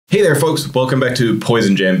Hey there folks, welcome back to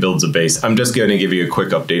PoizenJam Builds a Bass. I'm just going to give you a quick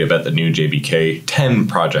update about the new JBK-10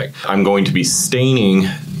 project. I'm going to be staining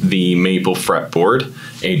the maple fretboard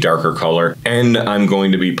a darker color, and I'm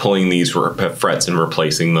going to be pulling these frets and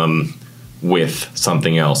replacing them with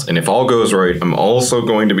something else. And if all goes right, I'm also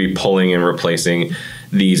going to be pulling and replacing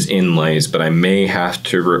these inlays, but I may have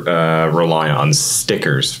to rely on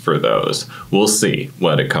stickers for those. We'll see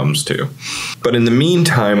what it comes to. But in the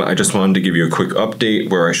meantime, I just wanted to give you a quick update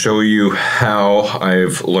where I show you how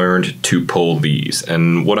I've learned to pull these.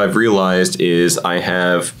 And what I've realized is I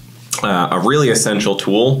have a really essential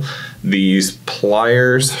tool. These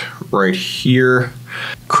pliers right here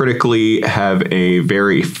critically have a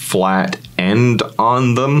very flat end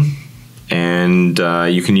on them, and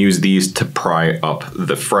you can use these to pry up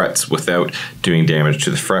the frets without doing damage to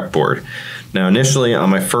the fretboard. Now initially on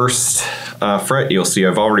my first fret, you'll see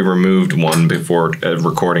I've already removed one before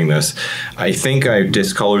recording this. I think I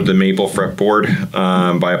discolored the maple fretboard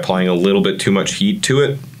by applying a little bit too much heat to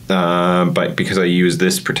it, but because I used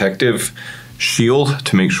this protective shield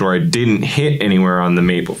to make sure I didn't hit anywhere on the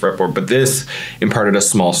maple fretboard, but this imparted a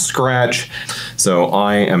small scratch, so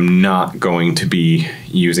I am not going to be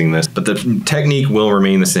using this. But the technique will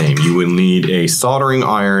remain the same. You will need a soldering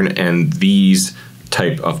iron and these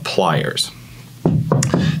type of pliers.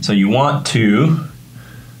 So you want to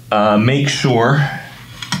make sure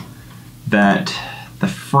that the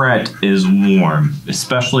fret is warm,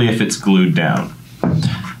 especially if it's glued down.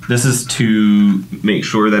 This is to make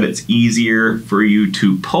sure that it's easier for you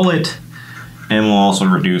to pull it, and will also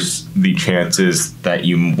reduce the chances that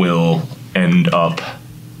you will end up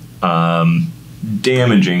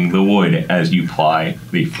damaging the wood as you ply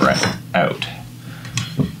the fret out.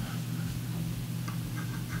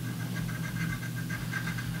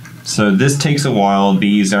 So this takes a while.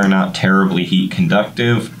 These are not terribly heat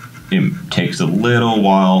conductive. It takes a little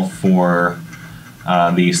while for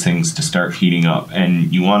these things to start heating up,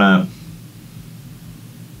 and you want to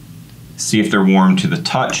see if they're warm to the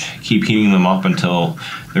touch. Keep heating them up until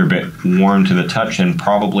they're a bit warm to the touch and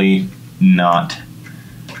probably not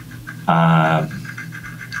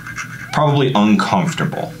probably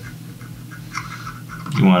uncomfortable.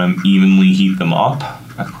 You want to evenly heat them up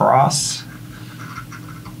across.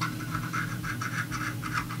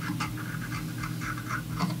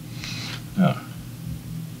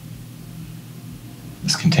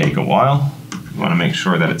 This can take a while. You want to make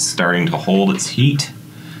sure that it's starting to hold its heat.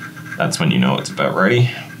 That's when you know it's about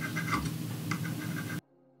ready.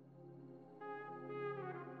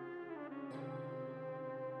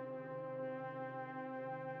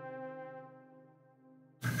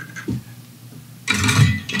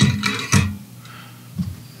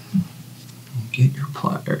 Get your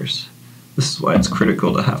pliers. This is why it's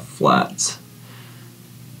critical to have flat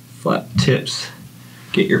tips.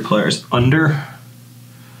 Get your pliers under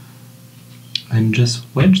and just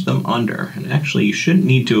wedge them under. And actually you shouldn't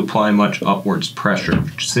need to apply much upwards pressure.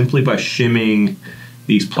 Simply by shimming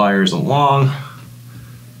these pliers along,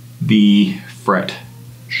 the fret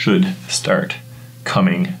should start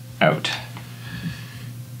coming out.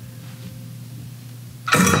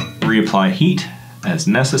 Reapply heat as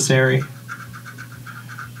necessary.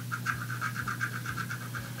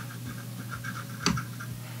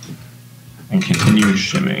 And continue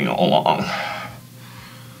shimming along.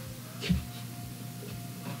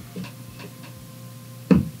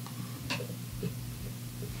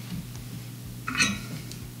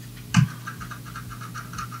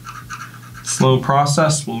 Slow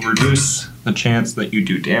process will reduce the chance that you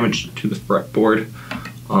do damage to the fretboard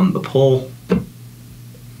on the pull.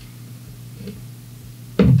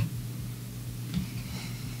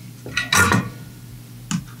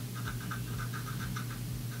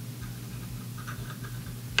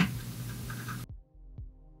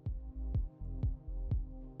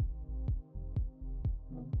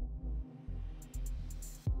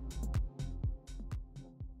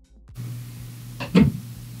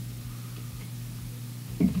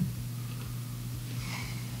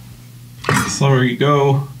 The slower you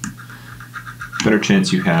go, better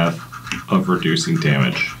chance you have of reducing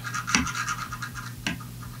damage.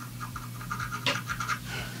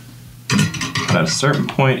 But at a certain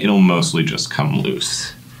point, it'll mostly just come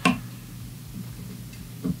loose.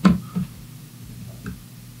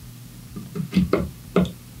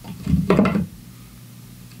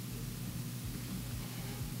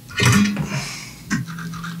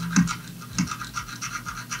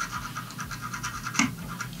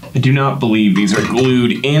 I do not believe these are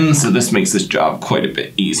glued in, so this makes this job quite a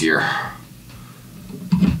bit easier.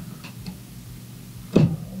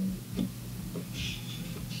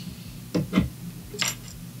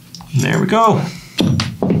 There we go.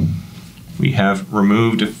 we have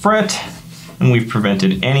removed a fret and we've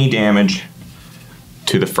prevented any damage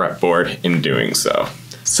to the fretboard in doing so.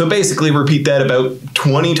 So basically repeat that about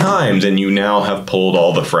 20 times and you now have pulled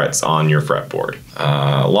all the frets on your fretboard.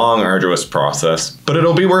 Long, arduous process, but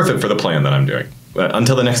it'll be worth it for the plan that I'm doing. But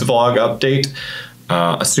until the next vlog update,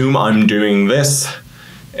 assume I'm doing this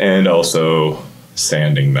and also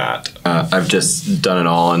sanding that. I've just done it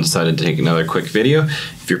all and decided to take another quick video.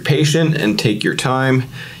 If you're patient and take your time,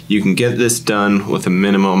 you can get this done with a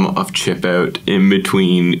minimum of chip out in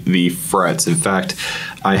between the frets. In fact,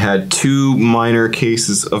 I had 2 minor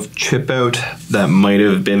cases of chip out that might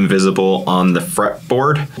have been visible on the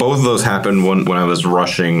fretboard. Both of those happened when I was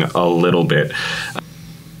rushing a little bit.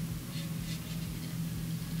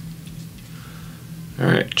 All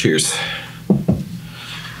right, cheers.